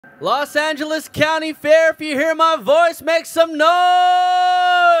Los Angeles County Fair, if you hear my voice, make some noise!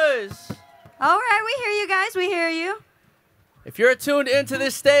 All right, we hear you guys, we hear you. If you're tuned into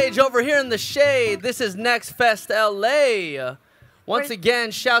this stage over here in the shade, this is NEXTFEST LA. Once again,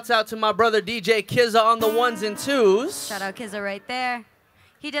 shouts out to my brother DJ KZA on the ones and twos. Shout out KZA right there.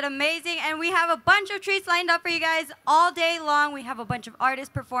 He did amazing, and we have a bunch of treats lined up for you guys all day long. We have a bunch of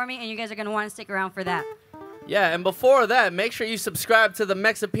artists performing, and you guys are going to want to stick around for that. Yeah, and before that, make sure you subscribe to the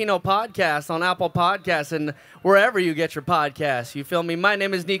Mexipino podcast on Apple Podcasts and wherever you get your podcasts. You feel me? My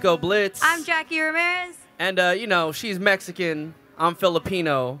name is Nico Blitz. I'm Jackie Ramirez. And, you know, she's Mexican. I'm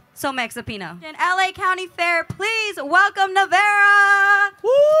Filipino. So Mexipino. In LA County Fair, please welcome Nievera.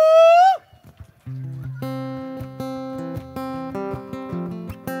 Woo!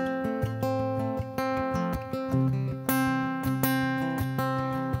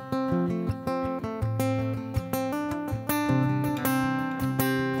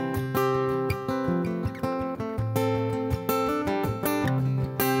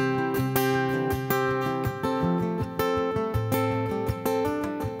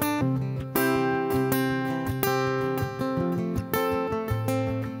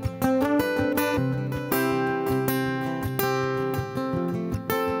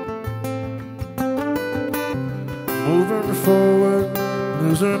 Moving forward,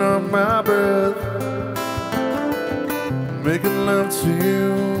 losing all my breath, making love to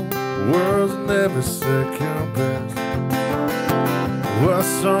you, words never second best. Well, I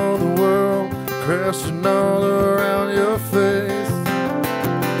saw the world crashing all around your face,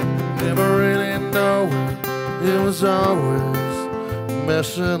 never really knowing it was always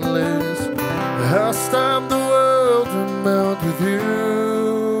motionless. I stopped the world to melt with you.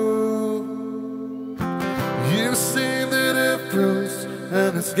 You see the difference,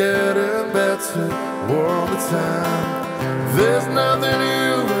 and it's getting better all the time. There's nothing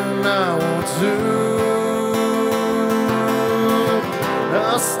you and I won't do.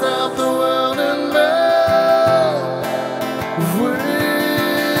 I'll stop the world and melt with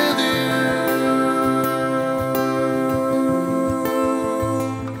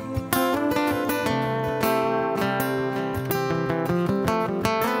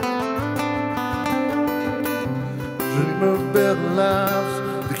dream of better lives,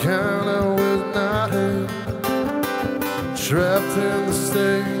 the kind I will not hate, trapped in the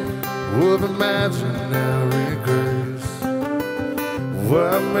state of imaginary grace.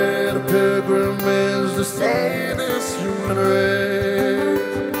 Well, I made a pilgrimage to see this human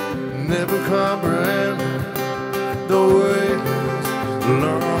race, never comprehending the ways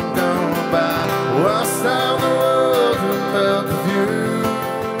long gone by. Well, I saw the world and melt with you.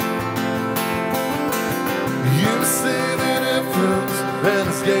 You see the difference, and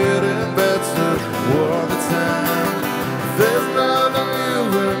it's getting better all the time. There's nothing you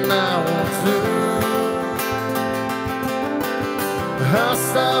and I won't do. I'll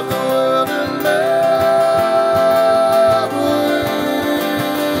stop the world and melt with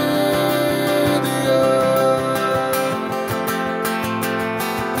you.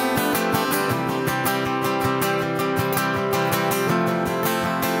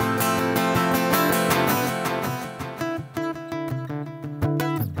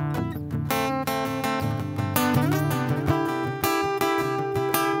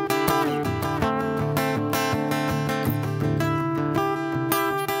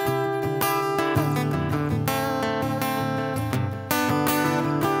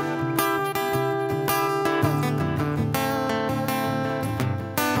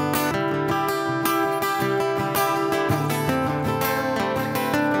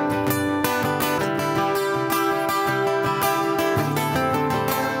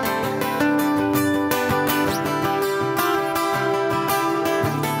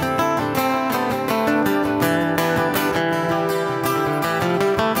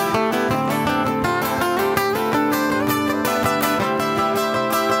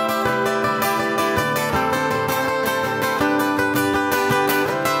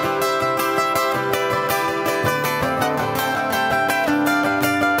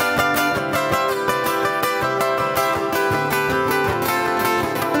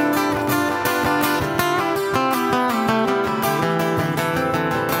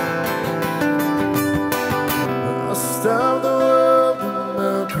 Stop the world and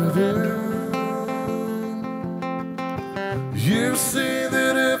melt with you. You see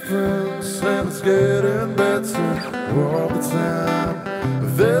the difference, and it's getting better all the time.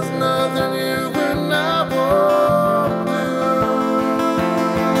 There's nothing you and I won't do.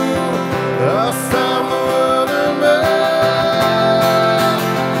 I'll stop the world and melt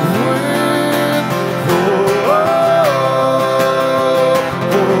with you. Oh,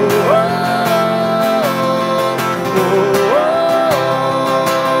 oh, oh.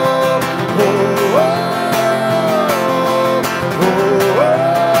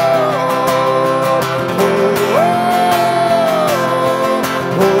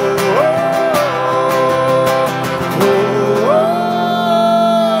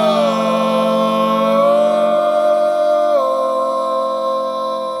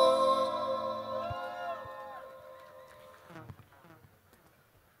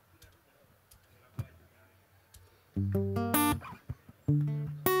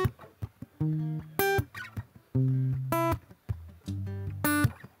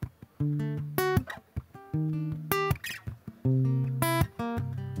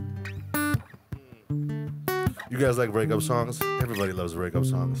 You guys like breakup songs? Everybody loves breakup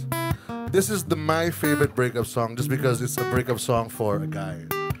songs. This is my favorite breakup song just because it's a breakup song for a guy.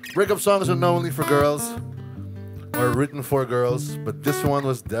 Breakup songs are not only for girls or written for girls, but this one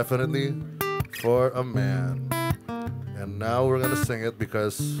was definitely for a man. And now we're gonna sing it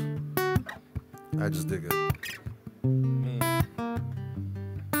because I just dig it.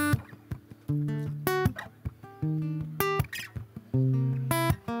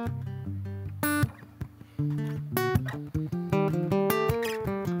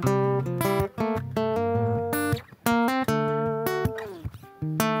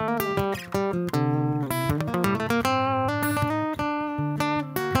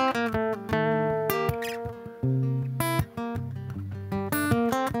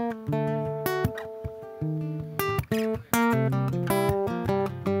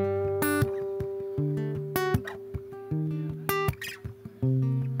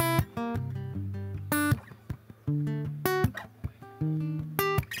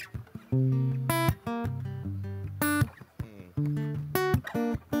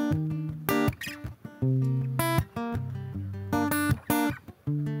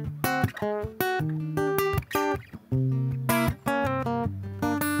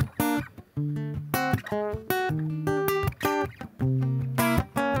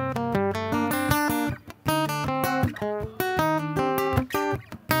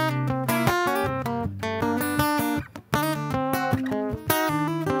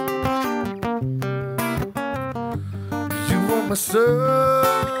 My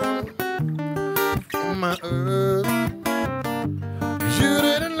sun and my earth. You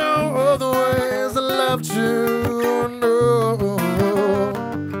didn't know all the ways I loved you, no.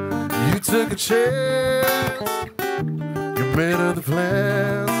 You took a chance, you made other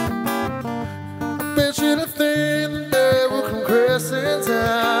plans. I bet you the thing that will come crashing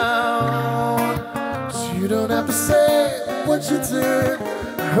down. So you don't have to say what you did,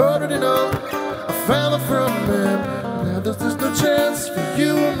 I already know. I found it from him. There's no chance for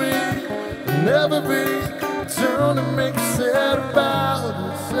you and me. Never be. Don't make you sad about it.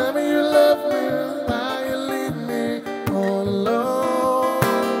 Tell me you love me. Why you leave me all alone?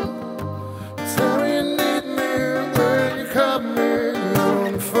 Tell me you need me when you call me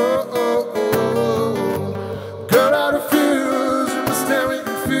on the phone. Girl, I refuse. You must stay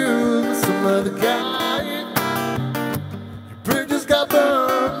confused with some other guy. Your bridges got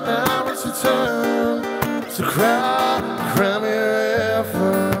burned. Now it's your turn to cry. Cry me a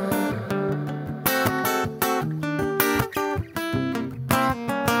river.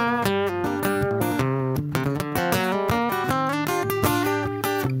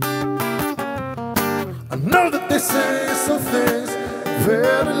 I know that they say some things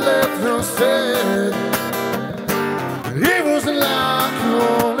very left unsaid. It wasn't like you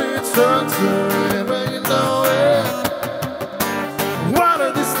only turned to it, but you know it. One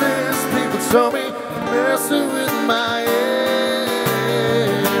of these things people told me, messing with my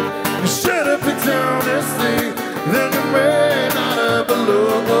head. You should have picked honestly, then you ran out of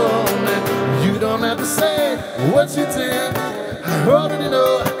balloon. And you don't have to say what you did, I already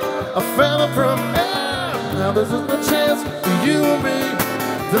know. I found it from air. Now there's no chance for you and me.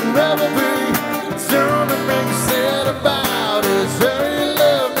 There'll never be. Don't make you sad about it. Tell you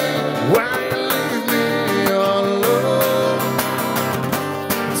love me, why you leave me all alone?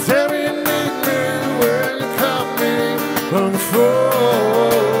 Tell me you need me when you call me on the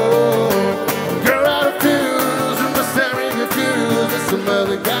phone. Girl, I refuse. You must have me confused with some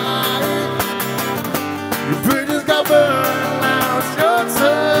other guy. Your bridges got burned. Now it's your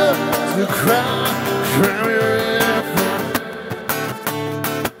turn to cry. Cry me a river.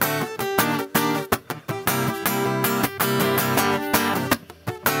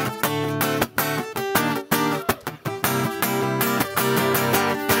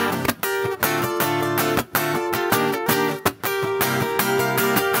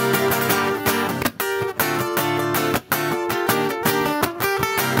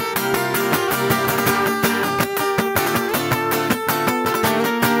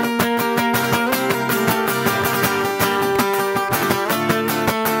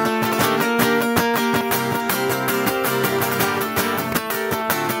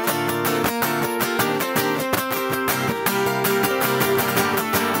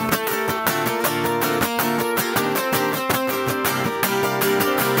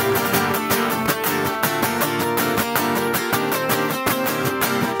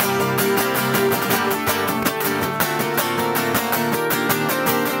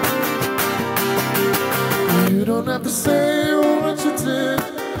 don't have to say what you did.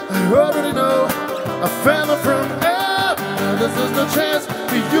 I already know. I found it from hell. Now there's no chance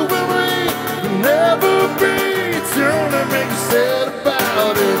for you and me. You'll never be.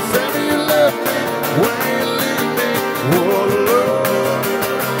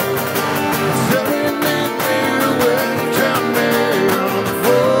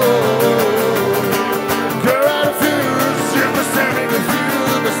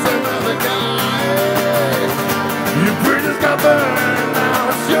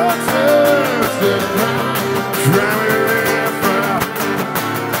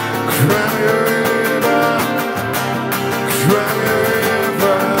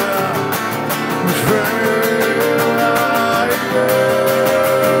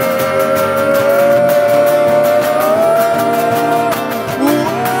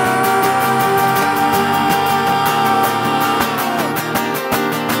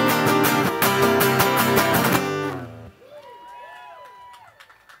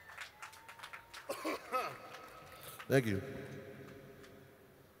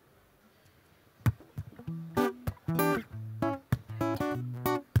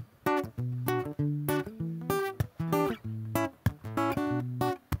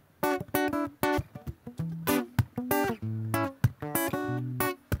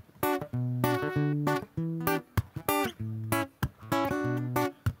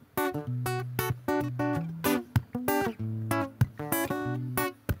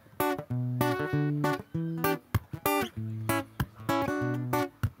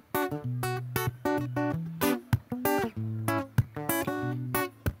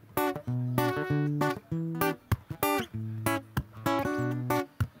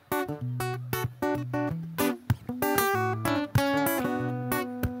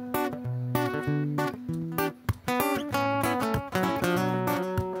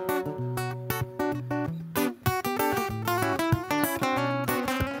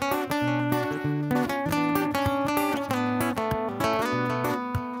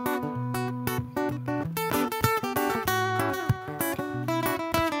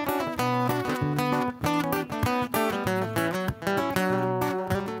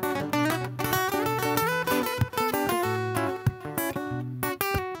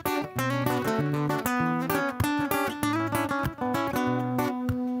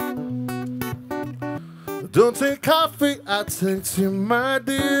 Don't take coffee, I take tea, my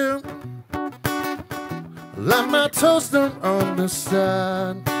dear. Like my toaster on the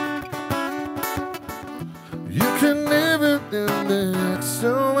side. You can live it in the X.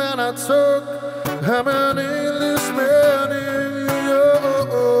 So when I talk, I'm an Englishman in New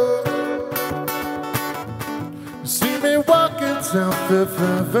York. You see me walking down Fifth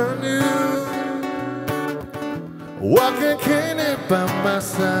Avenue, walking candy by my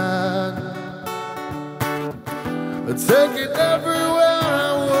side. I take it everywhere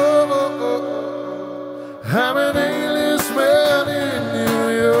I walk. I'm an Englishman in New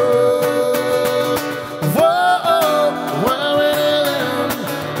York. Whoa, I'm an alien.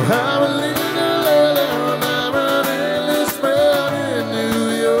 I'm a legal alien. I'm an Englishman in New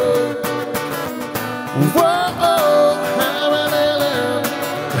York. Whoa, I'm an alien.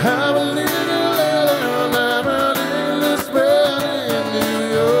 I'm a legal alien. I'm an Englishman in New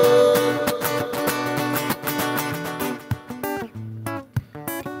York.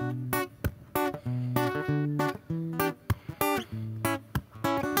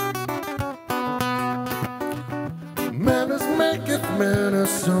 Manners maketh manners,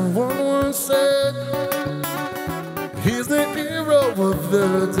 someone once said. He's the hero of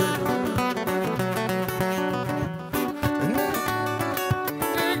the day.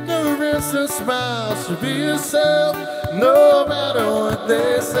 Ignorance and smile should be yourself, no matter what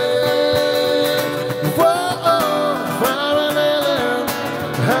they say. Whoa, I'm an alien,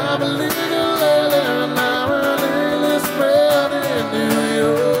 I'm a legal alien, I'm an Englishman in New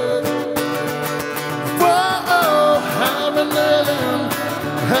York. Whoa, I'm an alien,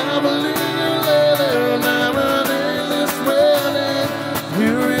 I'm a legal alien, I'm an Englishman in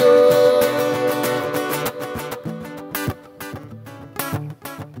New York.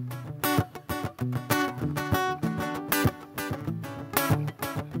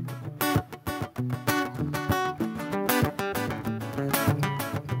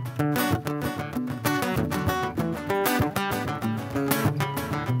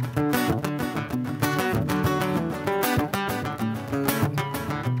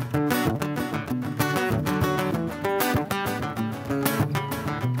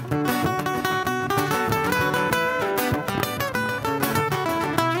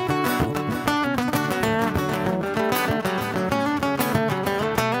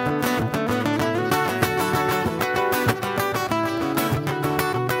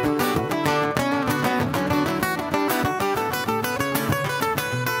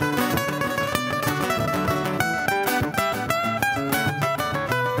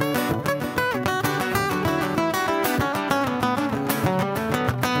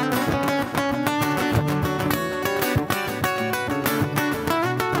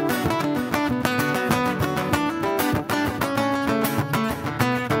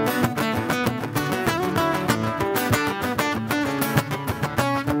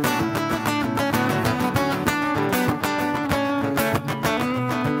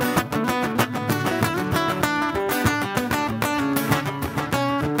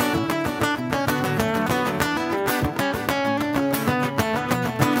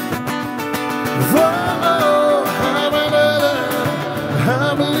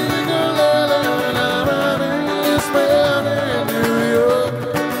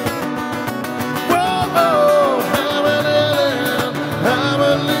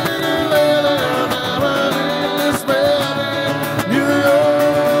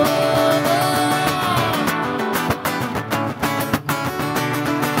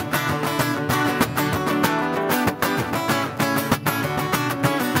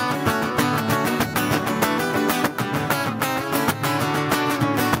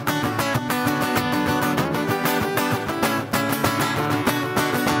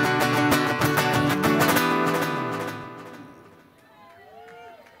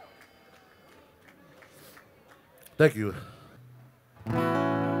 Thank you.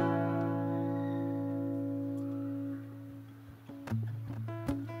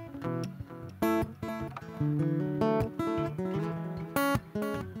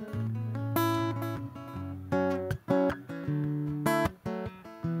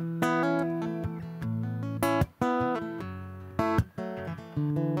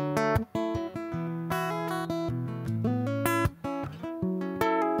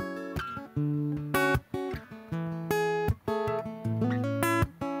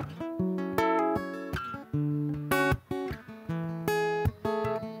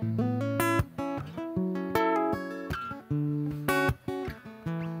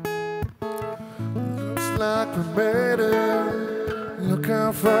 Like we made it. Look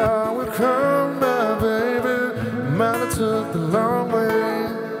how far we've come now, baby. Might have took the long way.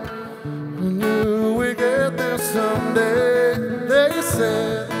 We knew we get someday they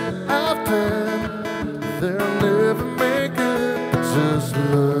said happen, they'll never make it. Just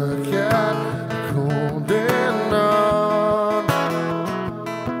look at holding on,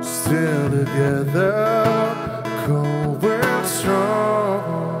 still together, going strong.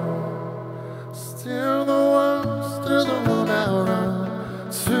 Still the one I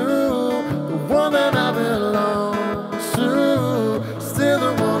run to, the one that I belong to. Still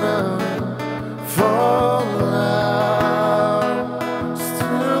the one I fall out.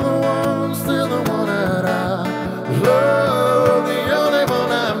 Still the one that I love. The only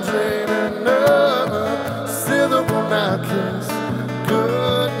one I'm dreaming of. Still the one I kiss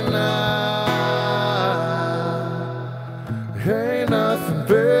goodnight. Ain't nothing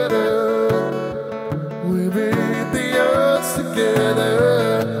better. We beat the odds together.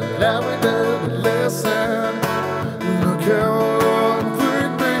 Now we never listen. Look how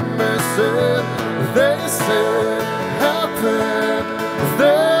they said happen,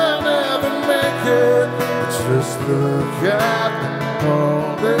 they'll never make it. Just look at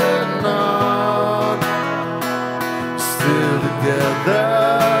holding on, still together,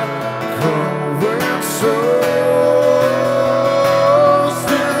 going so.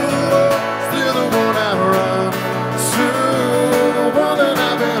 Still the one I run to, the one that I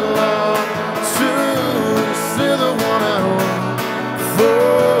belong to. Still the one I run for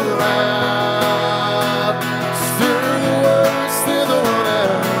life.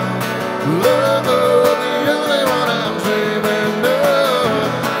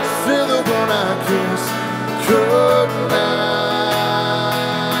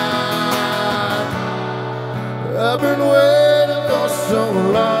 I've been waiting for so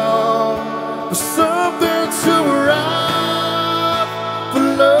long for something to arrive, for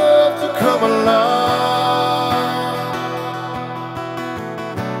love to come along.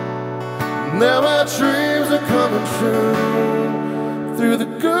 Now my dreams are coming true, through the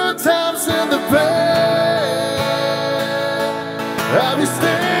good times and the bad. I'll be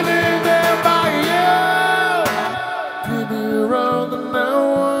standing there by you, baby, you're all that I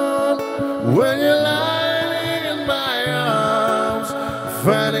want. When you're lying in my arms,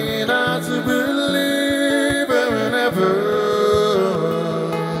 finding out to believe whenever.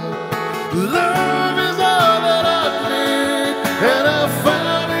 Love is all that I need, and I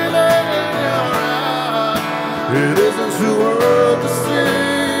find it in your eyes. It isn't too hard to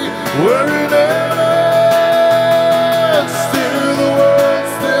see where it ends. Still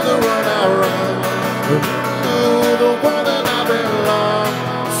the one I run, the one that I belong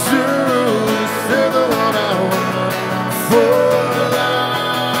to. Still the one I want for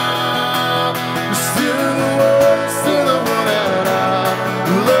life. Still the one that I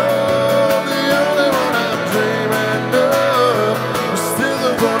love. The only one I'm dreaming of. Still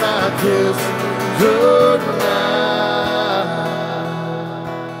the one I kiss goodnight.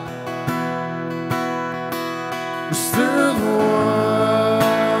 Still the one.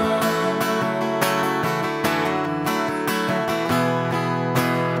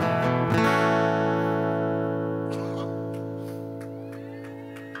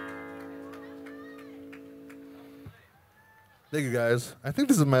 Thank you guys. I think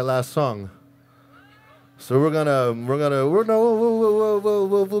this is my last song. So we'll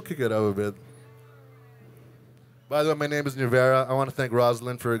kick it up a bit. By the way, my name is Nievera. I want to thank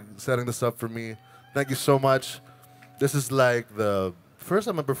Rosalind for setting this up for me. Thank you so much. This is like the first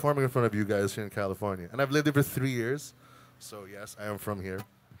time I'm performing in front of you guys here in California. And I've lived here for 3 years. So yes, I am from here.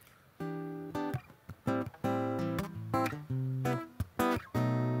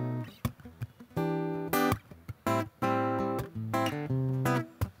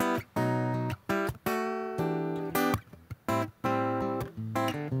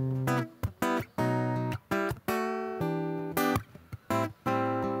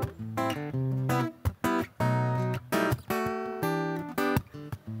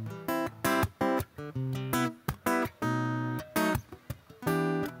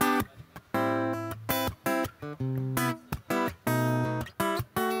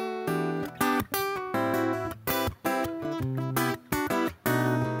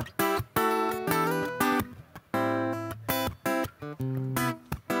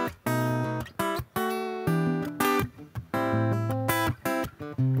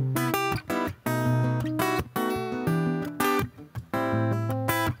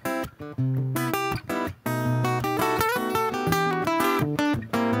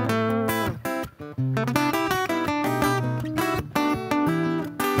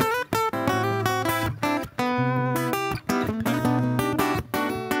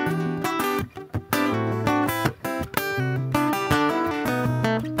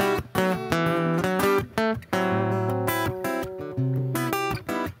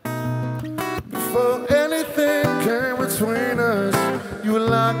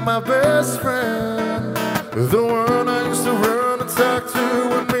 like my best friend, the one I used to run and talk to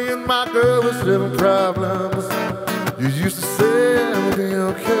when me and my girl was having problems. You used to say it'll be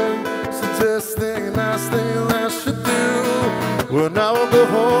okay, suggesting a nice thing I should do. Well, now I'll go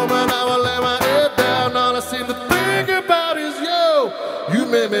home and I will lay my head down. All I seem to think about is you. You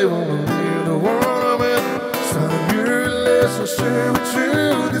made me want to be the one I'm in. Start a new relationship with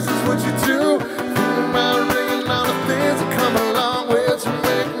you. This is what you do. Thinking about ringing all the things that come a long way to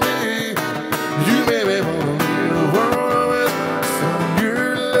make me. You made me want to be the one I'm in. Start a new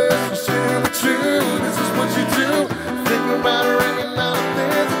relationship with you. This is what you do. Thinking about ringing all the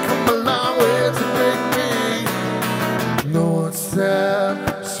things that come a long way to make me. No one's sad,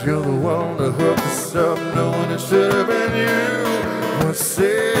 'cause you're the one that hooked us up, knowing it should have been you. What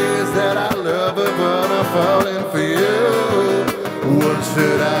says that I love her, but I'm falling for you. What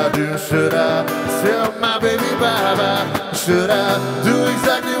should I do? Should I tell my baby bye-bye? Should I do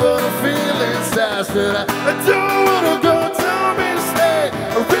exactly what I feel inside? Should I don't wanna go, tell me to stay.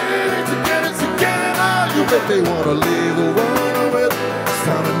 I'm ready to get it together. You make me wanna leave the one I'm with.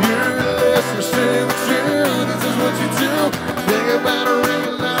 Start a new relationship with you. This is what you do. Think about a ring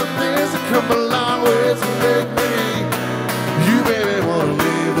and all the things that come a long way to make me. You made me wanna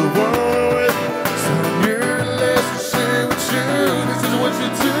leave the one with. Start a new relationship with you. This is what you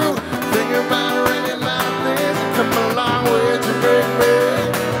do. Think about a ring and all the things that come a long way to make me.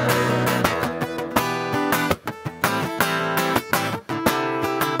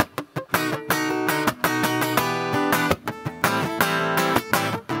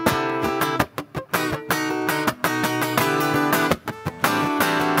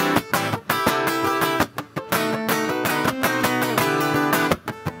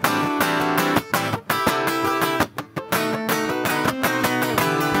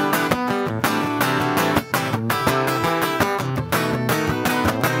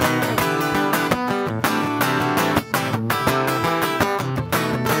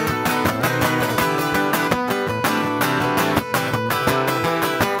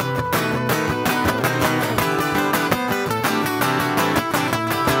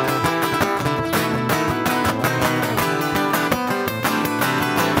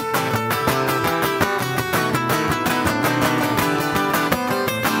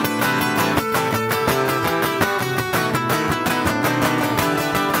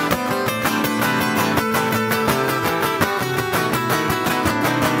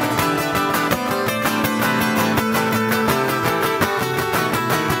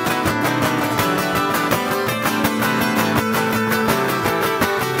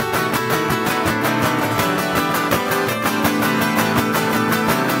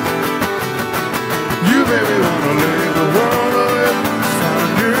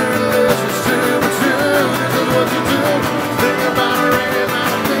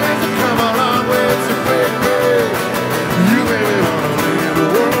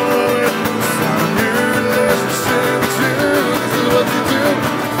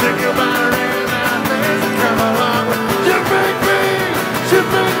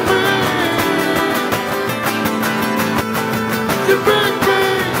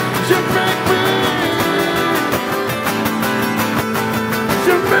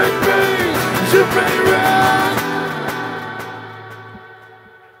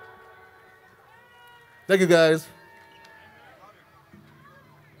 Thank you, guys.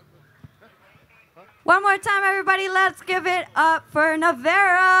 One more time, everybody. Let's give it up for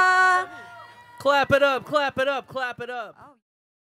Nievera. Clap it up, clap it up, clap it up. Oh.